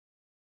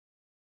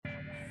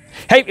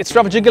Hey, it's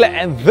Trevor Jiggler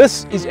and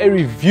this is a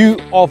review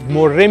of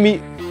Moremi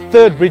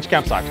 3rd Bridge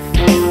campsite.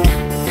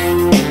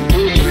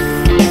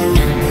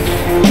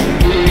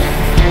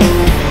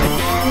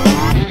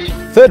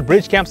 Third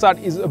Bridge campsite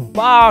is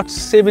about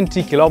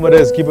 70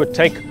 kilometers, give or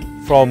take,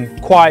 from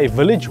Kwai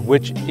village,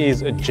 which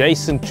is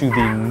adjacent to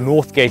the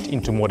north gate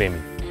into Moremi.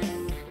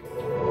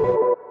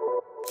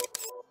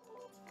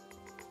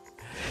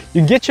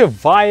 You can get here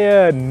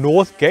via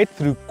north gate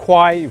through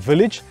Kwai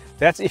village.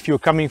 That's if you're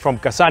coming from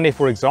Kasane,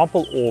 for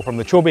example, or from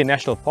the Chobe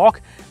National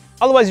Park.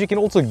 Otherwise, you can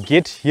also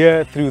get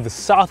here through the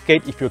south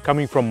gate if you're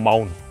coming from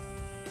Maun.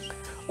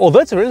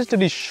 Although it's a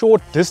relatively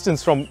short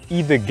distance from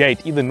either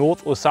gate, either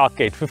north or south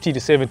gate, 50 to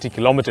 70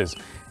 kilometers,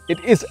 it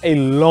is a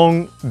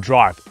long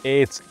drive.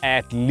 It's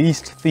at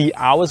least 3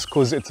 hours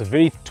because it's a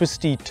very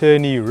twisty,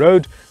 turny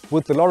road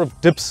with a lot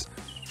of dips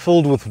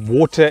filled with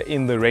water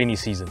in the rainy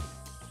season.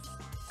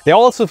 There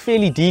are also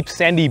fairly deep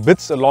sandy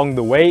bits along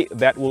the way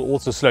that will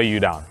also slow you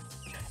down.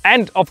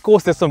 And of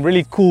course, there's some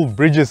really cool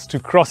bridges to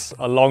cross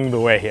along the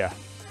way here.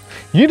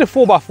 You need a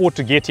 4x4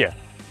 to get here.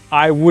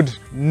 I would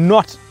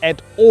not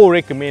at all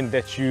recommend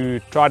that you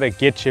try to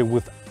get here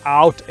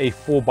without a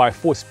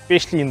 4x4,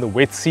 especially in the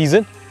wet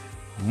season.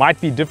 Might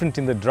be different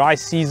in the dry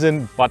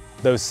season, but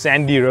those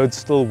sandy roads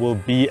still will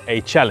be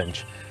a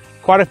challenge.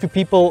 Quite a few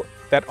people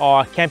that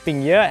are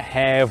camping here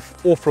have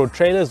off-road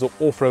trailers or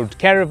off-road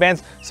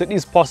caravans, so it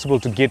is possible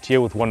to get here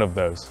with one of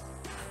those.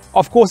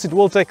 Of course, it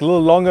will take a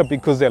little longer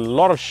because there are a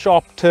lot of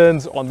sharp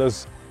turns on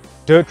those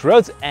dirt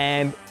roads,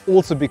 and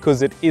also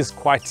because it is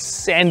quite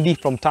sandy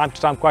from time to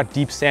time, quite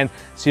deep sand,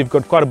 so you've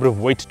got quite a bit of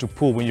weight to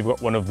pull when you've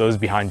got one of those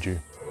behind you.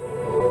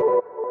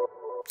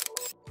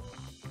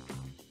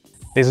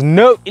 There's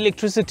no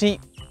electricity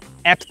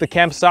at the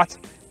campsite.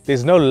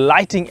 There's no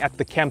lighting at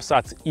the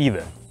campsites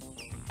either.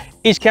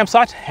 Each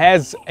campsite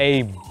has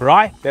a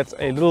braai, that's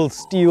a little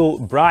steel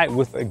braai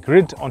with a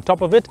grid on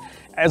top of it,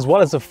 as well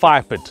as a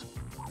fire pit.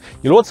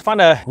 You'll also find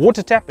a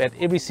water tap at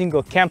every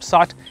single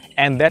campsite,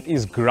 and that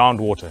is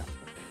groundwater.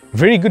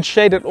 Very good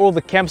shade at all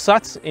the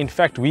campsites. In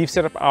fact, we've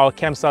set up our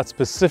campsite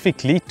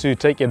specifically to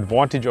take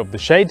advantage of the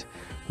shade.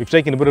 We've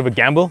taken a bit of a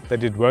gamble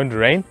that it won't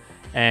rain,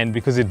 and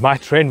because it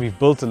might rain, we've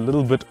built a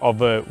little bit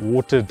of a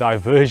water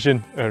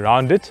diversion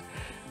around it,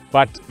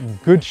 but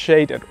good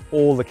shade at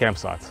all the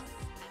campsites.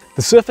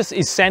 The surface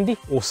is sandy,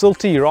 or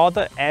silty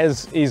rather,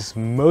 as is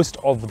most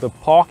of the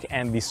park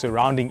and the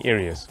surrounding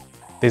areas.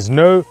 There's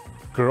no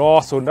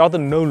grass or rather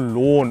no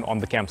lawn on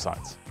the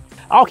campsites.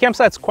 Our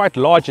campsite's quite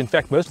large. In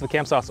fact, most of the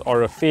campsites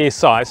are a fair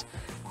size.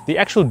 The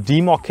actual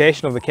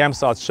demarcation of the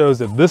campsite shows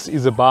that this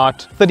is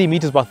about 30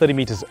 meters by 30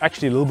 meters,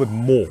 actually a little bit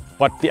more,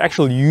 but the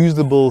actual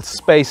usable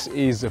space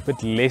is a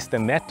bit less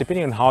than that,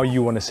 depending on how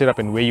you want to set up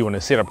and where you want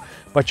to set up.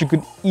 But you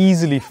could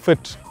easily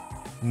fit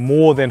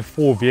more than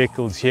 4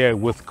 vehicles here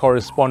with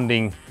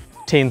corresponding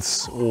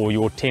tents or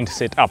your tent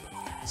set up.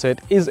 So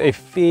it is a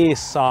fair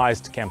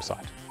sized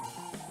campsite.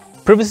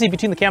 Privacy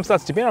between the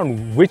campsites, depending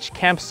on which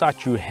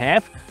campsite you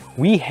have.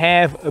 We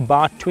have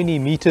about 20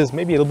 meters,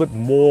 maybe a little bit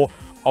more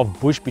of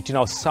bush between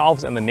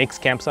ourselves and the next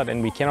campsite,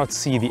 and we cannot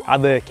see the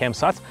other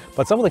campsites,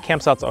 but some of the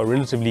campsites are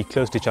relatively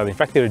close to each other. In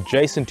fact, they're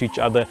adjacent to each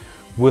other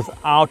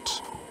without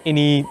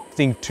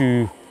anything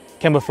to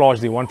camouflage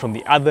the one from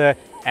the other,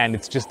 and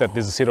it's just that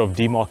there's a set of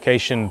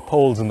demarcation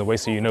poles in the way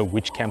so you know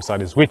which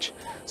campsite is which.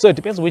 So it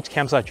depends on which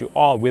campsite you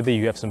are, whether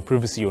you have some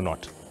privacy or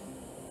not.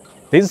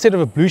 There's a set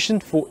of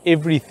ablutions for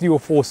every 3 or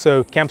 4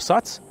 so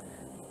campsites.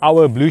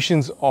 Our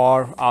ablutions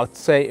are, I'd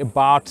say,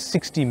 about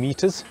 60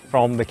 meters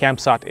from the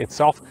campsite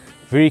itself.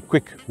 Very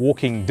quick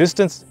walking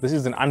distance. This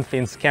is an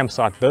unfenced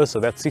campsite though, so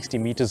that 60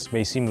 meters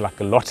may seem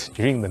like a lot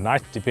during the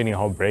night, depending on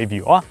how brave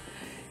you are.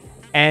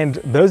 And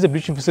those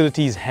ablution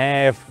facilities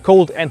have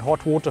cold and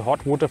hot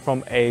water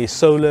from a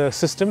solar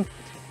system,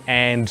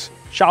 and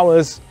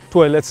showers,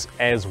 toilets,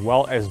 as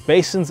well as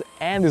basins,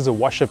 and there's a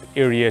wash-up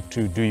area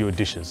to do your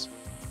dishes.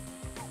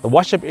 The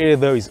wash-up area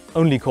though is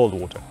only cold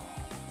water.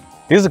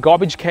 There's a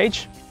garbage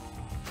cage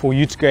for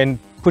you to go and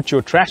put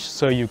your trash,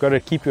 so you've got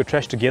to keep your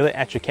trash together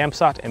at your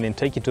campsite and then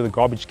take it to the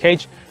garbage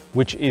cage,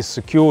 which is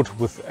secured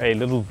with a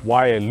little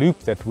wire loop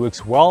that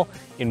works well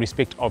in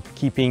respect of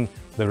keeping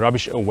the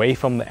rubbish away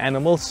from the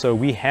animals. So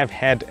we have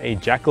had a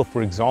jackal,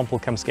 for example,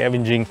 come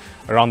scavenging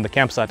around the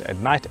campsite at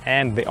night,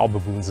 and there are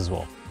baboons as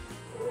well.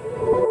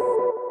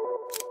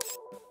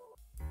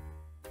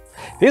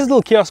 There's a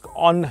little kiosk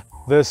on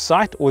the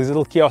site, or there's a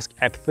little kiosk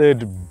at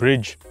 3rd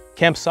Bridge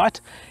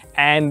campsite,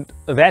 and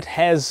that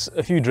has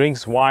a few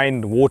drinks,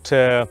 wine,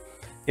 water,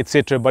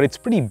 etc., but it's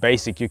pretty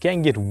basic. You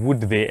can get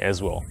wood there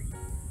as well.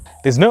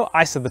 There's no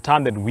ice at the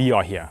time that we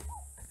are here.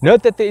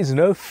 Note that there is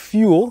no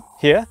fuel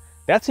here.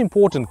 That's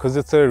important because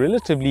it's a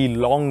relatively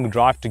long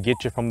drive to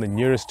get you from the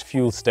nearest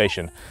fuel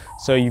station.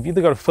 So you've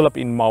either got to fill up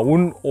in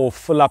Maun or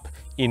fill up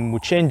in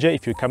Muchenja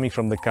if you're coming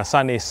from the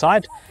Kasane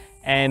side.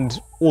 And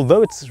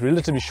although it's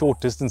relatively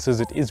short distances,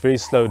 it is very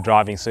slow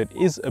driving, so it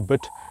is a bit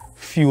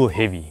fuel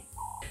heavy.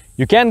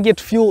 You can get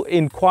fuel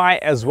in Kwai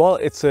as well.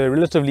 It's a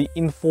relatively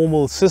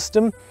informal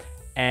system,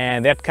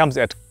 and that comes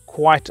at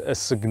quite a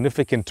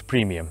significant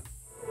premium.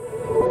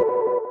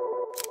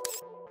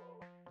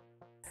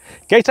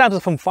 Gate times are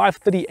from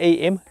 5:30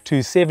 a.m.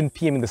 to 7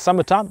 p.m. in the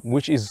summertime,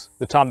 which is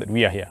the time that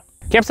we are here.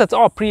 Campsites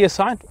are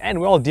pre-assigned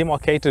and well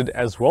demarcated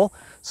as well.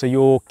 So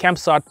your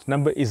campsite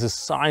number is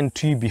assigned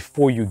to you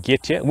before you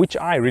get here, which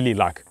I really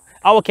like.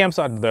 Our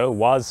campsite though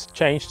was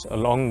changed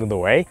along the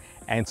way.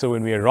 And so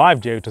when we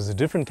arrived here, it was a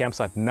different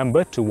campsite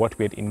number to what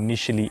we had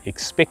initially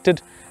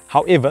expected.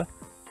 However,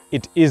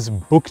 it is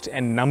booked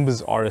and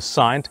numbers are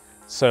assigned.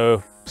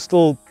 So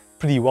still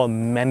pretty well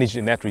managed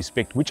in that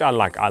respect, which I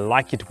like. I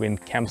like it when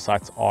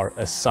campsites are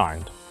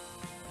assigned.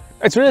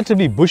 It's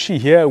relatively bushy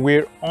here.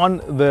 We're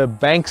on the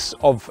banks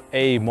of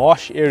a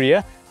marsh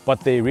area, but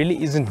there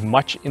really isn't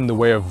much in the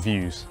way of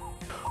views.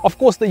 Of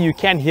course, though, you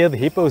can hear the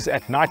hippos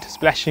at night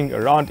splashing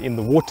around in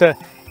the water,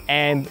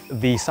 and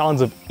the sounds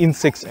of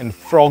insects and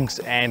frogs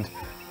and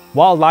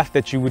wildlife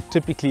that you would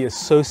typically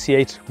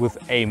associate with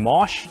a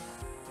marsh.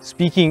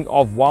 Speaking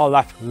of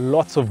wildlife,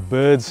 lots of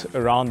birds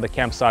around the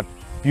campsite.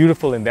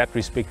 Beautiful in that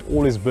respect,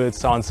 always bird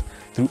sounds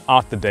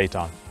throughout the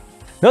daytime.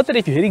 Note that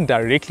if you're heading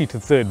directly to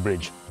Third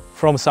Bridge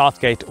from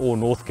South Gate or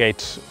North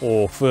Gate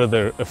or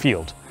further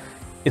afield,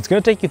 it's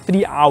going to take you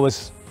 3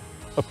 hours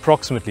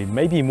approximately,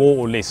 maybe more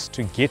or less,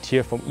 to get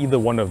here from either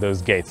one of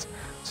those gates.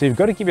 So you've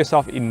got to give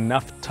yourself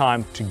enough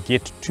time to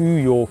get to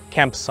your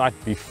campsite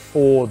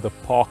before the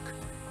park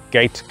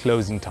gate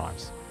closing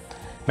times.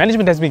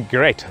 Management has been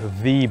great.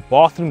 The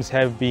bathrooms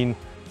have been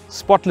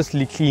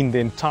spotlessly clean the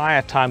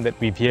entire time that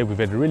we've here. We've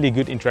had really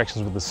good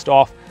interactions with the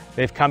staff.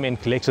 They've come and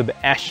collected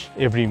the ash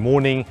every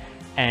morning,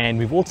 and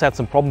we've also had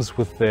some problems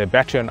with the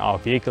battery on our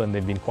vehicle, and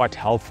they've been quite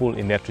helpful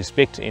in that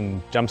respect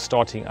in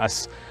jump-starting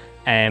us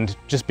and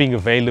just being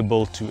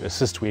available to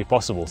assist where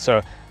possible.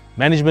 So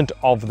management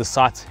of the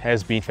site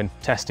has been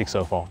fantastic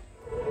so far.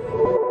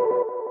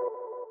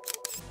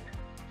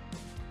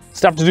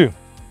 Stuff to do,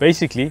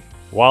 basically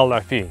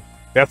wildlife viewing.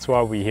 That's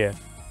why we're here.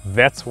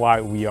 That's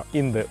why we are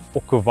in the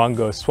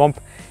Okavango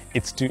swamp.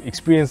 It's to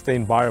experience the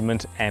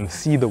environment and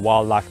see the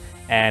wildlife,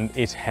 and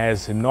it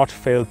has not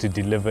failed to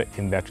deliver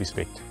in that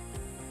respect.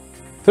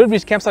 Third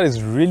Bridge campsite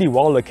is really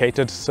well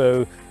located,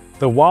 so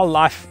the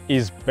wildlife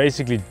is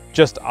basically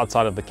just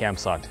outside of the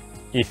campsite.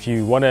 If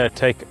you want to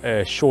take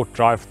a short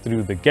drive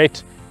through the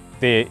gate,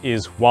 there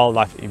is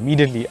wildlife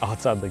immediately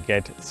outside the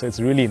gate, so it's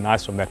really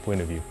nice from that point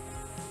of view.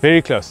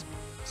 Very close,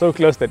 so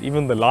close that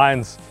even the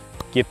lions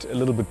get a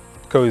little bit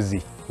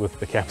cozy with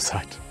the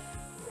campsite.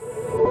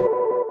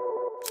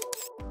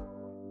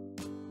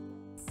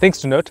 Things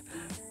to note,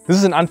 this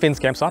is an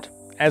unfenced campsite.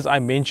 As I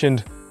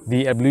mentioned,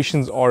 the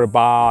ablutions are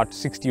about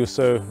 60 or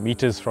so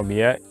meters from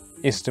here,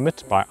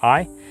 estimate by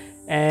eye.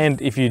 And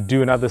if you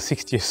do another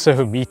 60 or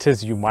so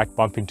meters, you might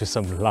bump into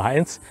some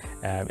lions,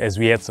 as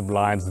we had some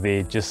lions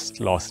there just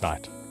last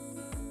night.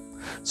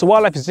 So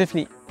wildlife is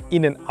definitely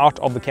in and out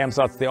of the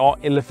campsites. There are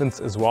elephants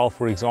as well,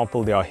 for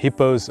example. There are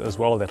hippos as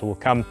well that will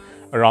come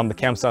around the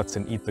campsites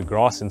and eat the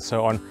grass and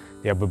so on.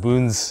 There are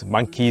baboons,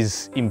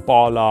 monkeys,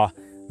 impala.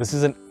 This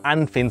is an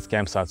unfenced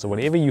campsite, so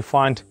whatever you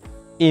find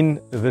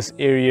in this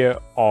area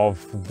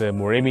of the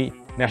Moremi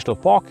National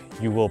Park,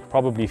 you will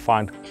probably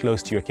find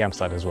close to your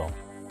campsite as well.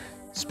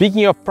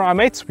 Speaking of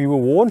primates, we were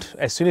warned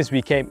as soon as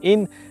we came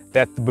in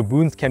that the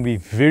baboons can be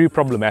very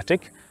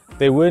problematic.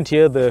 They weren't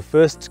here the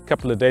first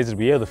couple of days that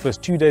we were here, the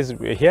first 2 days that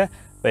we were here.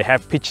 They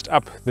have pitched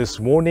up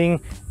this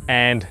morning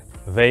and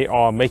they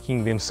are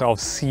making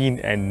themselves seen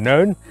and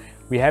known.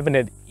 We haven't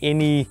had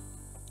any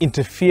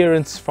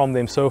interference from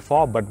them so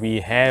far, but we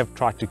have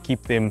tried to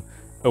keep them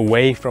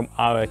away from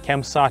our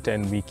campsite,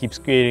 and we keep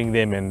scaring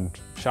them and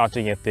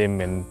shouting at them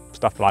and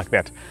stuff like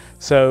that.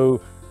 So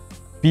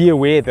be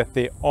aware that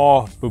there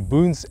are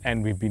baboons,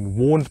 and we've been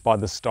warned by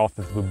the staff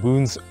that the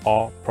baboons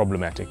are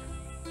problematic.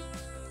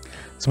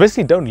 So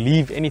basically, don't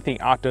leave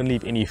anything out, don't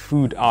leave any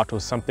food out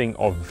or something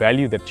of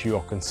value that you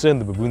are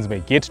concerned the baboons may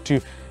get to.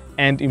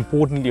 And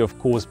importantly, of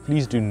course,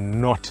 please do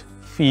not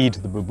feed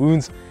the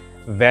baboons.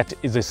 That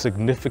is a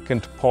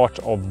significant part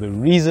of the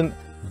reason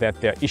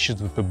that there are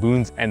issues with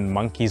baboons and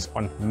monkeys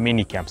on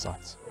many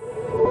campsites.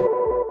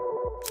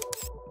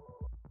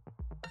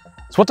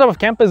 So what type of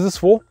camper is this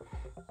for?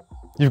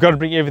 You've got to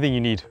bring everything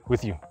you need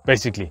with you,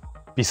 basically,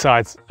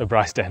 besides a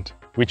braai stand,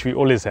 which we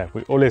always have.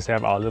 We always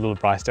have our little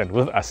braai stand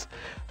with us.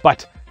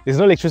 But there's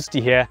no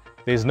electricity here,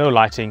 there's no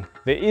lighting.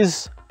 There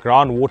is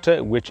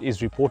groundwater, which is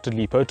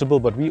reportedly potable,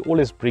 but we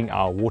always bring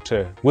our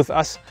water with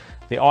us.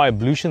 There are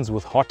ablutions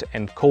with hot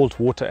and cold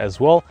water as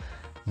well.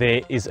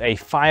 There is a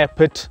fire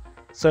pit.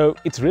 So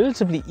it's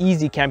relatively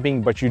easy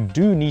camping, but you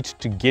do need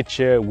to get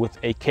here with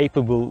a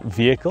capable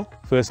vehicle,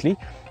 firstly.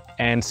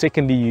 And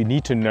secondly, you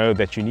need to know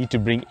that you need to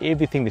bring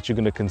everything that you're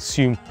going to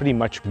consume pretty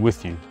much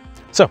with you.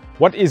 So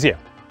what is here?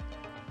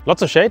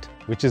 Lots of shade,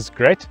 which is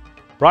great.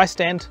 Braai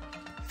stand,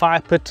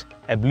 fire pit,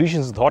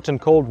 ablutions with hot and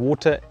cold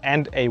water,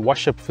 and a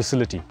wash-up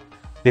facility.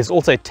 There's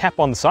also a tap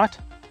on the site.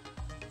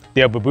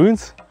 There are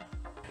baboons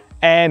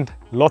and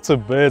lots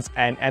of birds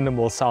and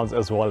animal sounds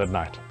as well at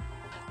night.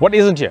 What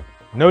isn't here?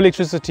 No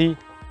electricity,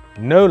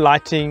 no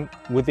lighting,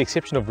 with the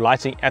exception of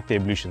lighting at the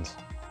ablutions.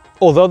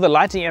 Although the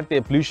lighting at the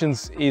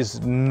ablutions is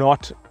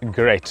not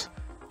great,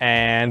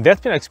 And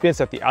that's been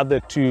experienced at the other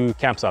two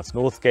campsites,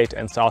 Northgate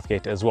and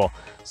Southgate as well.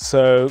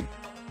 So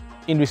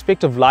in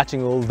respect of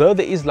lighting, although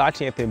there is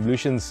lighting at the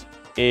ablutions,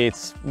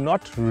 it's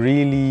not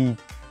really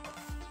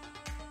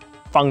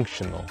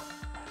functional.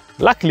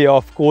 Luckily,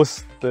 of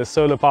course, the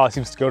solar power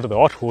seems to go to the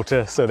hot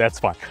water, so that's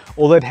fine.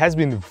 Although it has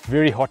been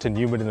very hot and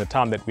humid in the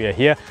time that we are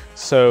here,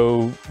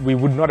 so we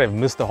would not have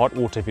missed the hot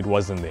water if it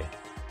wasn't there.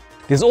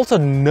 There's also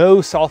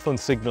no cell phone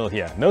signal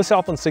here. No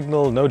cell phone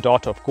signal, no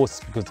data, of course,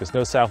 because there's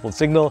no cell phone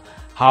signal.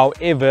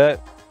 However,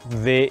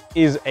 there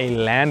is a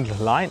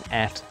landline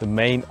at the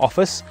main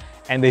office,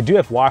 and they do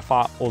have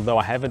Wi-Fi, although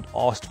I haven't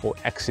asked for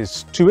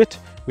access to it.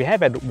 We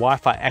have had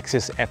Wi-Fi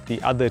access at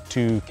the other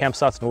two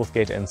campsites,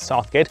 Northgate and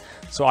Southgate,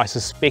 so I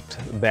suspect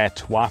that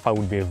Wi-Fi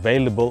would be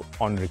available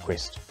on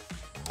request.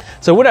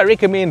 So would I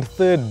recommend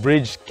Third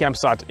Bridge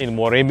campsite in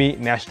Moremi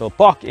National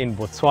Park in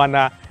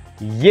Botswana?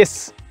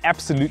 Yes,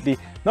 absolutely.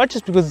 Not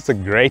just because it's a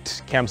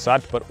great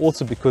campsite, but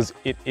also because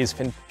it is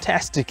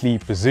fantastically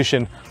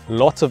positioned,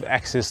 lots of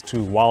access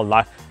to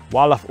wildlife.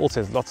 Wildlife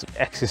also has lots of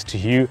access to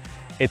you.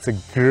 It's a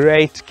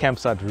great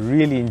campsite,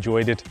 really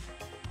enjoyed it,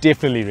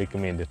 definitely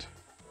recommend it.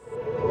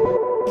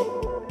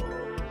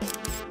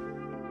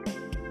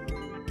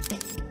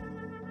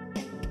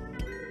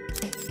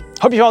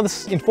 Hope you found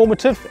this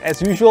informative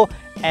as usual,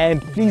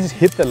 and please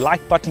hit the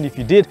like button if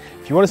you did.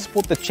 If you want to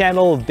support the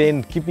channel,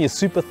 then give me a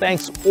super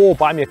thanks or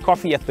buy me a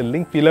coffee at the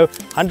link below,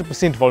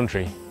 100%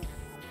 voluntary.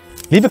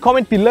 Leave a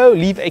comment below,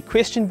 leave a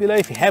question below.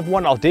 If you have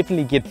one, I'll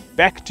definitely get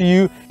back to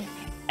you.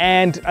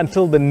 And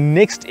until the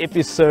next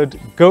episode,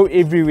 go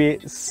everywhere,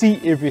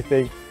 see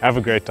everything, have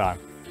a great time.